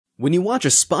When you watch a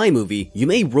spy movie, you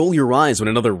may roll your eyes when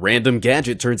another random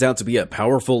gadget turns out to be a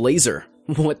powerful laser.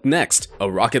 What next? A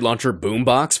rocket launcher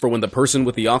boombox for when the person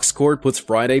with the aux cord puts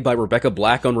Friday by Rebecca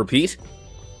Black on repeat?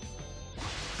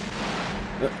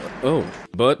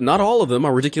 But not all of them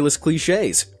are ridiculous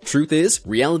cliches. Truth is,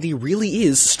 reality really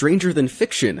is stranger than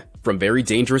fiction. From very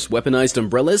dangerous weaponized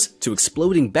umbrellas to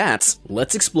exploding bats,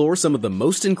 let's explore some of the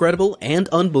most incredible and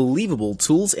unbelievable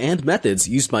tools and methods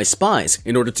used by spies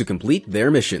in order to complete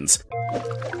their missions.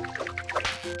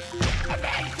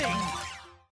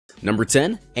 Number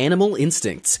 10. Animal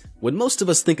instincts. When most of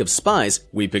us think of spies,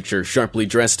 we picture sharply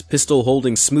dressed,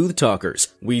 pistol-holding smooth talkers.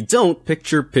 We don't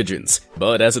picture pigeons.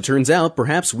 But as it turns out,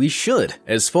 perhaps we should.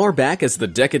 As far back as the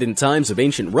decadent times of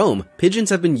ancient Rome,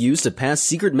 pigeons have been used to pass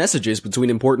secret messages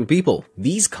between important people.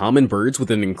 These common birds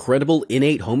with an incredible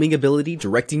innate homing ability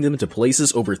directing them to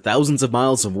places over thousands of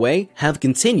miles away have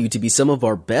continued to be some of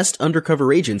our best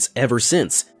undercover agents ever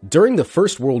since. During the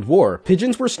First World War,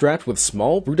 pigeons were strapped with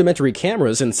small, rudimentary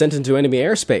cameras and sent into enemy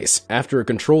airspace. After a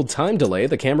controlled time delay,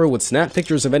 the camera would snap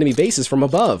pictures of enemy bases from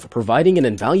above, providing an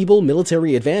invaluable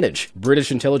military advantage.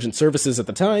 British intelligence services at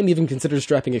the time even considered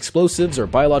strapping explosives or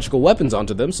biological weapons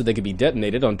onto them so they could be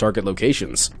detonated on target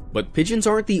locations. But pigeons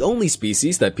aren't the only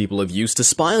species that people have used to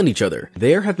spy on each other.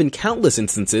 There have been countless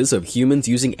instances of humans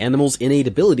using animals' innate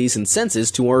abilities and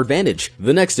senses to our advantage.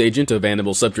 The next agent of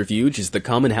animal subterfuge is the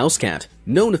common house cat.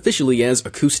 Known officially as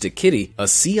Acoustic Kitty, a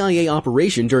CIA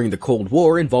operation during the Cold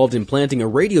War involved implanting a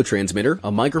radio transmitter,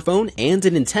 a microphone, and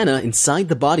an antenna inside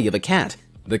the body of a cat.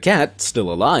 The cat,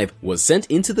 still alive, was sent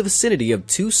into the vicinity of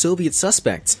two Soviet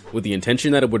suspects with the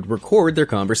intention that it would record their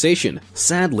conversation.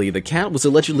 Sadly, the cat was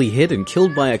allegedly hit and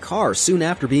killed by a car soon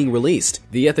after being released.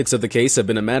 The ethics of the case have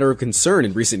been a matter of concern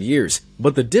in recent years,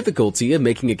 but the difficulty of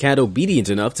making a cat obedient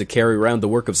enough to carry around the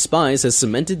work of spies has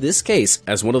cemented this case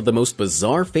as one of the most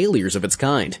bizarre failures of its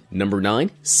kind. Number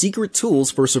 9. Secret tools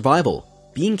for survival.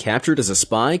 Being captured as a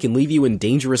spy can leave you in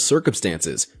dangerous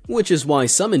circumstances, which is why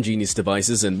some ingenious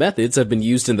devices and methods have been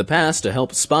used in the past to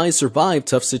help spies survive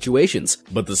tough situations.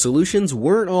 But the solutions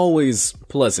weren't always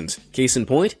pleasant. Case in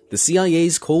point, the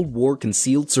CIA's Cold War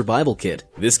Concealed Survival Kit.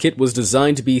 This kit was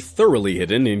designed to be thoroughly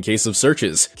hidden in case of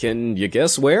searches. Can you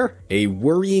guess where? A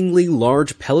worryingly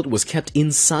large pellet was kept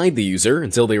inside the user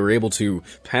until they were able to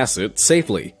pass it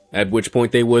safely, at which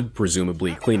point they would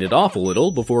presumably clean it off a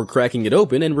little before cracking it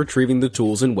open and retrieving the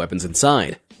tools and weapons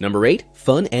inside. Number 8.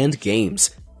 Fun and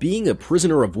games. Being a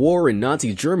prisoner of war in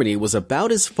Nazi Germany was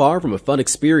about as far from a fun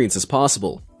experience as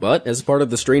possible. But as part of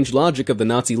the strange logic of the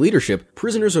Nazi leadership,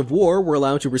 prisoners of war were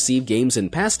allowed to receive games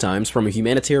and pastimes from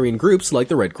humanitarian groups like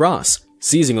the Red Cross.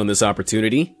 Seizing on this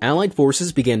opportunity, Allied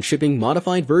forces began shipping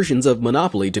modified versions of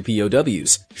Monopoly to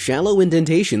POWs. Shallow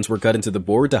indentations were cut into the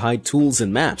board to hide tools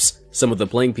and maps. Some of the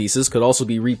playing pieces could also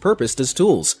be repurposed as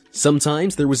tools.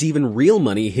 Sometimes there was even real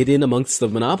money hidden amongst the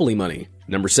Monopoly money.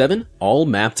 Number 7. All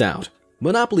mapped out.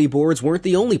 Monopoly boards weren't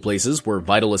the only places where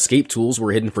vital escape tools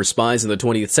were hidden for spies in the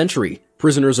 20th century.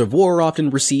 Prisoners of war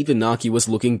often received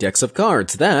innocuous-looking decks of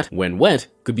cards that, when wet,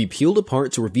 could be peeled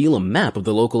apart to reveal a map of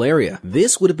the local area.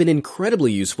 This would have been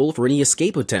incredibly useful for any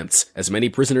escape attempts, as many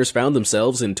prisoners found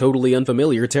themselves in totally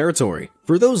unfamiliar territory.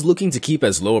 For those looking to keep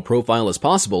as low a profile as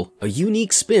possible, a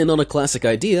unique spin on a classic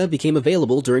idea became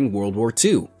available during World War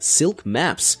II: silk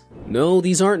maps. No,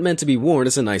 these aren't meant to be worn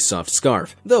as a nice soft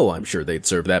scarf, though I'm sure they'd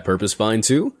serve that purpose fine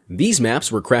too. These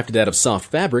maps were crafted out of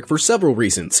soft fabric for several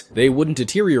reasons. They wouldn't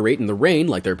deteriorate in the rain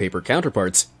like their paper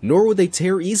counterparts, nor would they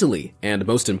tear easily, and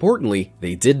most importantly,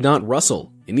 they did not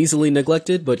rustle. An easily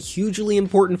neglected but hugely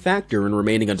important factor in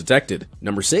remaining undetected.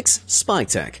 Number 6. Spy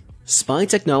tech. Spy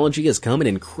technology has come an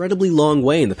incredibly long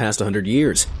way in the past 100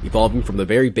 years, evolving from the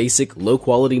very basic,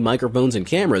 low-quality microphones and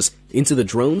cameras into the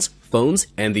drones, phones,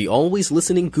 and the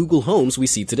always-listening Google Homes we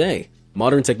see today.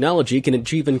 Modern technology can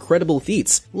achieve incredible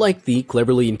feats, like the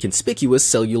cleverly inconspicuous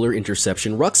cellular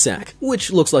interception rucksack,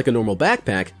 which looks like a normal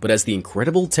backpack, but has the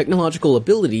incredible technological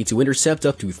ability to intercept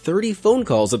up to 30 phone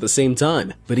calls at the same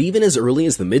time. But even as early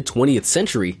as the mid-20th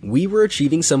century, we were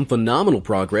achieving some phenomenal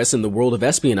progress in the world of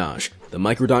espionage. The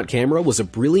microdot camera was a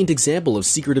brilliant example of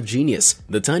secretive genius.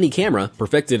 The tiny camera,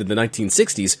 perfected in the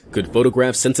 1960s, could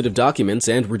photograph sensitive documents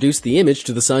and reduce the image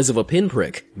to the size of a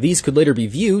pinprick. These could later be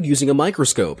viewed using a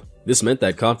microscope. This meant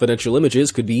that confidential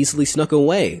images could be easily snuck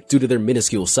away due to their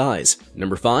minuscule size.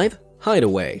 Number 5.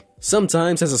 Hideaway.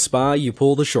 Sometimes as a spy, you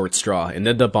pull the short straw and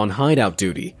end up on hideout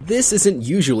duty. This isn't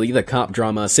usually the cop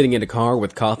drama sitting in a car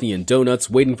with coffee and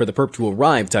donuts waiting for the perp to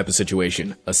arrive type of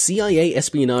situation. A CIA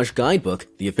espionage guidebook,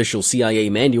 the official CIA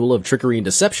manual of trickery and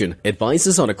deception,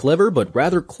 advises on a clever but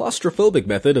rather claustrophobic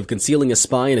method of concealing a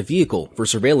spy in a vehicle for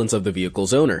surveillance of the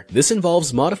vehicle's owner. This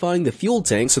involves modifying the fuel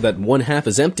tank so that one half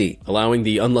is empty, allowing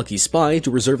the unlucky spy to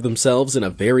reserve themselves in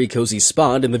a very cozy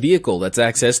spot in the vehicle that's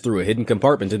accessed through a hidden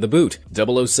compartment in the boot.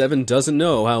 007 doesn't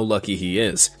know how lucky he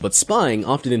is, but spying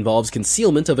often involves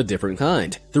concealment of a different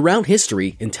kind. Throughout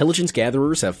history, intelligence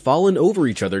gatherers have fallen over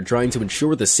each other trying to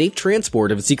ensure the safe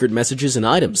transport of secret messages and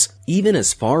items. Even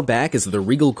as far back as the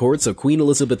regal courts of Queen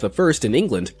Elizabeth I in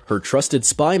England, her trusted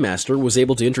spy master was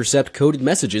able to intercept coded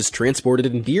messages transported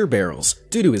in beer barrels.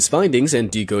 Due to his findings and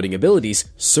decoding abilities,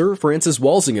 Sir Francis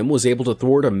Walsingham was able to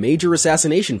thwart a major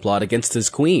assassination plot against his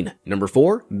queen. Number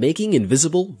 4. Making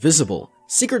invisible visible.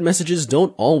 Secret messages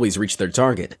don't always reach their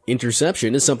target.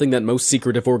 Interception is something that most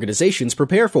secretive organizations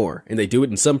prepare for, and they do it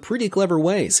in some pretty clever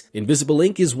ways. Invisible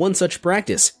ink is one such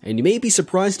practice, and you may be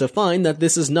surprised to find that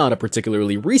this is not a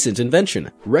particularly recent invention.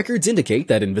 Records indicate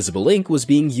that invisible ink was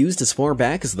being used as far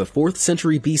back as the 4th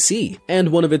century BC,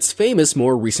 and one of its famous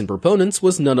more recent proponents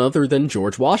was none other than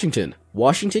George Washington.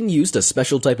 Washington used a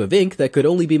special type of ink that could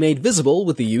only be made visible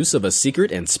with the use of a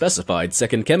secret and specified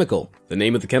second chemical. The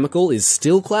name of the chemical is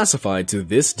still classified to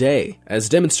this day. As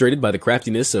demonstrated by the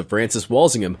craftiness of Francis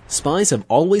Walsingham, spies have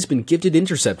always been gifted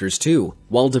interceptors too.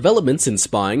 While developments in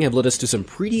spying have led us to some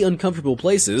pretty uncomfortable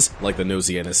places, like the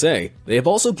nosy NSA, they have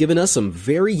also given us some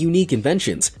very unique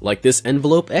inventions, like this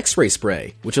envelope X-ray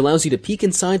spray, which allows you to peek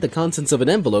inside the contents of an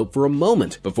envelope for a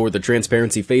moment before the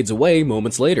transparency fades away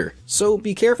moments later. So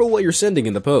be careful what you're sending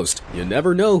in the post. You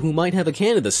never know who might have a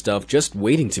can of this stuff just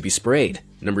waiting to be sprayed.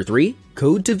 Number 3.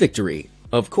 Code to victory.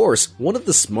 Of course, one of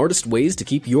the smartest ways to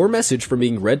keep your message from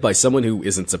being read by someone who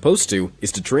isn't supposed to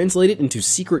is to translate it into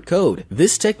secret code.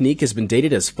 This technique has been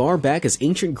dated as far back as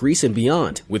ancient Greece and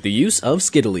beyond, with the use of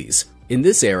skittles. In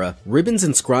this era, ribbons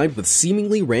inscribed with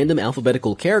seemingly random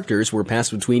alphabetical characters were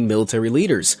passed between military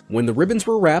leaders. When the ribbons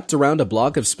were wrapped around a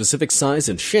block of specific size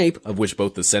and shape, of which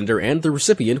both the sender and the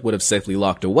recipient would have safely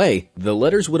locked away, the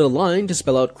letters would align to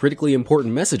spell out critically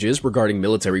important messages regarding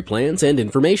military plans and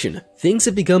information. Things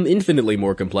have become infinitely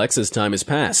more complex as time has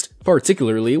passed,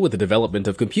 particularly with the development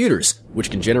of computers, which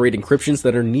can generate encryptions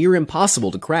that are near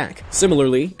impossible to crack.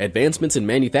 Similarly, advancements in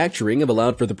manufacturing have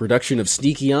allowed for the production of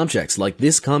sneaky objects like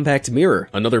this compact mirror,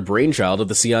 another brainchild of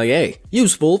the CIA.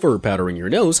 Useful for powdering your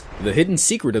nose, the hidden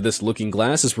secret of this looking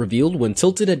glass is revealed when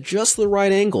tilted at just the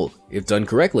right angle. If done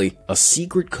correctly, a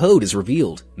secret code is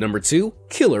revealed. Number 2.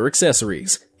 Killer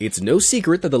accessories. It's no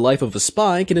secret that the life of a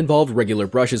spy can involve regular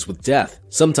brushes with death.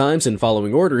 Sometimes, in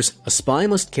following orders, a spy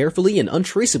must carefully and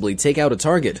untraceably take out a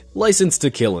target, licensed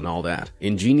to kill and all that.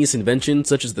 Ingenious inventions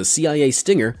such as the CIA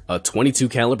Stinger, a .22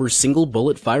 caliber single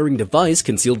bullet firing device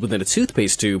concealed within a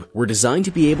toothpaste tube, were designed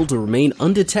to be able to remain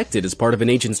undetected as part of an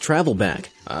agent's travel bag.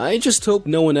 I just hope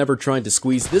no one ever tried to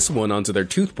squeeze this one onto their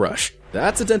toothbrush.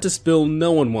 That's a dentist bill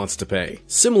no one wants to pay.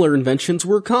 Similar inventions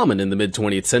were common in the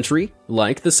mid-20th century,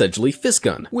 like the Sedgley fist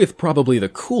gun, with probably the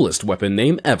coolest weapon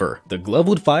name ever. The glove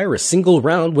would fire a single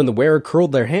round when the wearer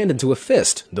curled their hand into a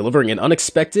fist, delivering an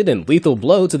unexpected and lethal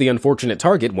blow to the unfortunate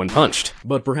target when punched.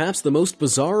 But perhaps the most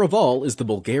bizarre of all is the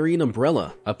Bulgarian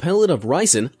umbrella. A pellet of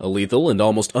ricin, a lethal and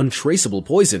almost untraceable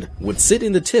poison, would sit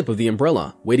in the tip of the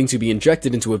umbrella, waiting to be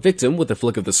injected into a victim with a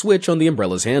flick of the switch on the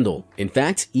umbrella's handle. In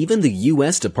fact, even the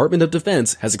US Department of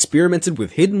Defense has experimented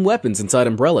with hidden weapons inside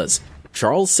umbrellas.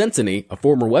 Charles Sensony, a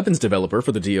former weapons developer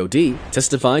for the DoD,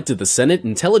 testified to the Senate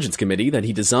Intelligence Committee that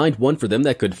he designed one for them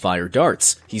that could fire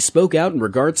darts. He spoke out in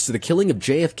regards to the killing of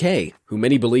JFK, who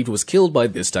many believed was killed by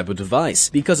this type of device,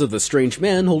 because of the strange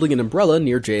man holding an umbrella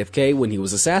near JFK when he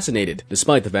was assassinated,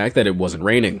 despite the fact that it wasn't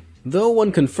raining. Though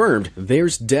unconfirmed,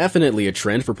 there's definitely a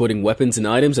trend for putting weapons and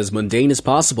items as mundane as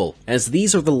possible, as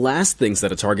these are the last things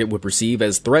that a target would perceive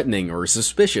as threatening or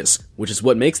suspicious, which is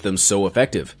what makes them so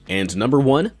effective. And number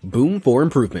 1, boom for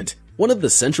improvement. One of the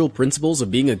central principles of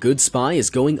being a good spy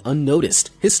is going unnoticed.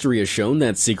 History has shown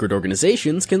that secret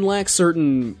organizations can lack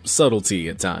certain subtlety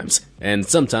at times, and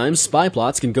sometimes spy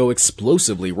plots can go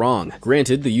explosively wrong.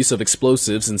 Granted, the use of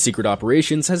explosives in secret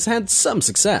operations has had some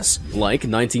success, like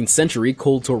 19th century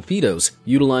coal torpedoes,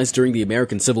 utilized during the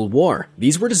American Civil War.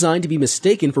 These were designed to be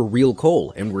mistaken for real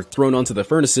coal and were thrown onto the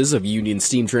furnaces of Union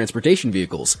steam transportation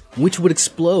vehicles, which would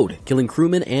explode, killing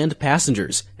crewmen and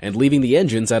passengers, and leaving the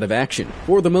engines out of action.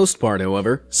 For the most part,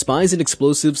 however, spies and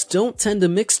explosives don't tend to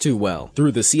mix too well.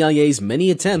 Through the CIA's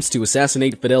many attempts to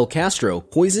assassinate Fidel Castro,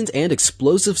 poisoned and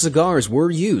explosive cigars bars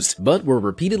were used, but were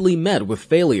repeatedly met with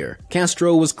failure.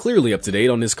 Castro was clearly up to date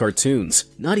on his cartoons.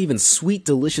 Not even sweet,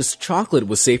 delicious chocolate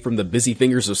was safe from the busy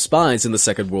fingers of spies in the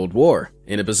Second World War.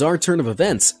 In a bizarre turn of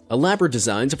events, elaborate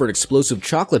designs for an explosive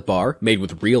chocolate bar made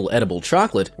with real edible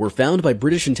chocolate were found by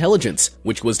British intelligence,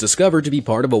 which was discovered to be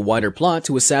part of a wider plot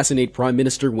to assassinate Prime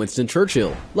Minister Winston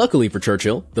Churchill. Luckily for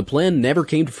Churchill, the plan never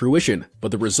came to fruition,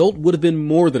 but the result would have been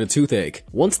more than a toothache.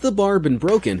 Once the bar had been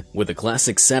broken, with a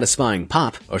classic satisfying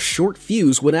pop, a short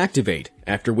fuse would activate,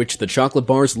 after which the chocolate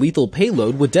bar's lethal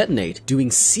payload would detonate,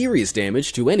 doing serious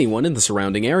damage to anyone in the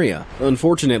surrounding area.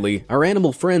 Unfortunately, our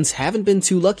animal friends haven't been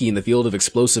too lucky in the field of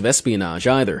explosive espionage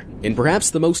either. In perhaps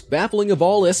the most baffling of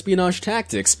all espionage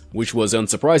tactics, which was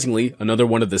unsurprisingly another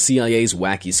one of the CIA's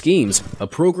wacky schemes, a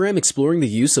program exploring the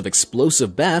use of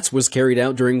explosive bats was carried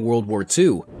out during World War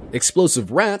II.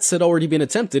 Explosive rats had already been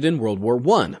attempted in World War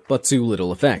I, but to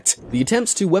little effect. The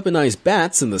attempts to weaponize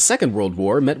bats in the Second World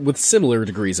War met with similar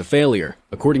degrees of failure.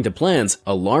 According to plans,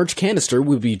 a large canister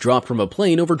would be dropped from a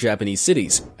plane over Japanese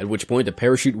cities, at which point a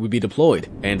parachute would be deployed,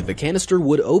 and the canister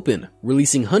would open,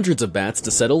 releasing hundreds of bats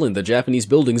to settle in the Japanese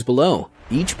buildings below.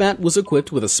 Each bat was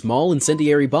equipped with a small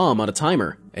incendiary bomb on a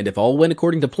timer, and if all went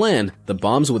according to plan, the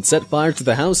bombs would set fire to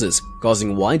the houses,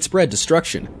 causing widespread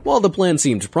destruction. While the plan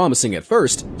seemed promising at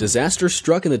first, disaster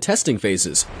struck in the testing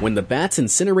phases, when the bats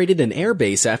incinerated an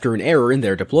airbase after an error in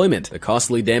their deployment. The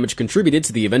costly damage contributed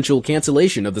to the eventual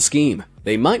cancellation of the scheme.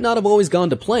 They might not have always gone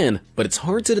to plan, but it's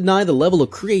hard to deny the level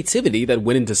of creativity that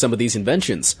went into some of these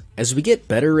inventions. As we get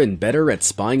better and better at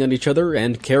spying on each other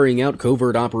and carrying out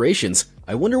covert operations,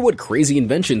 I wonder what crazy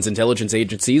inventions intelligence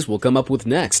agencies will come up with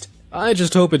next. I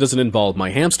just hope it doesn't involve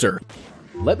my hamster.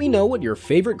 Let me know what your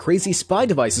favorite crazy spy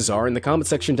devices are in the comment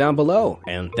section down below,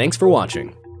 and thanks for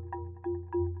watching.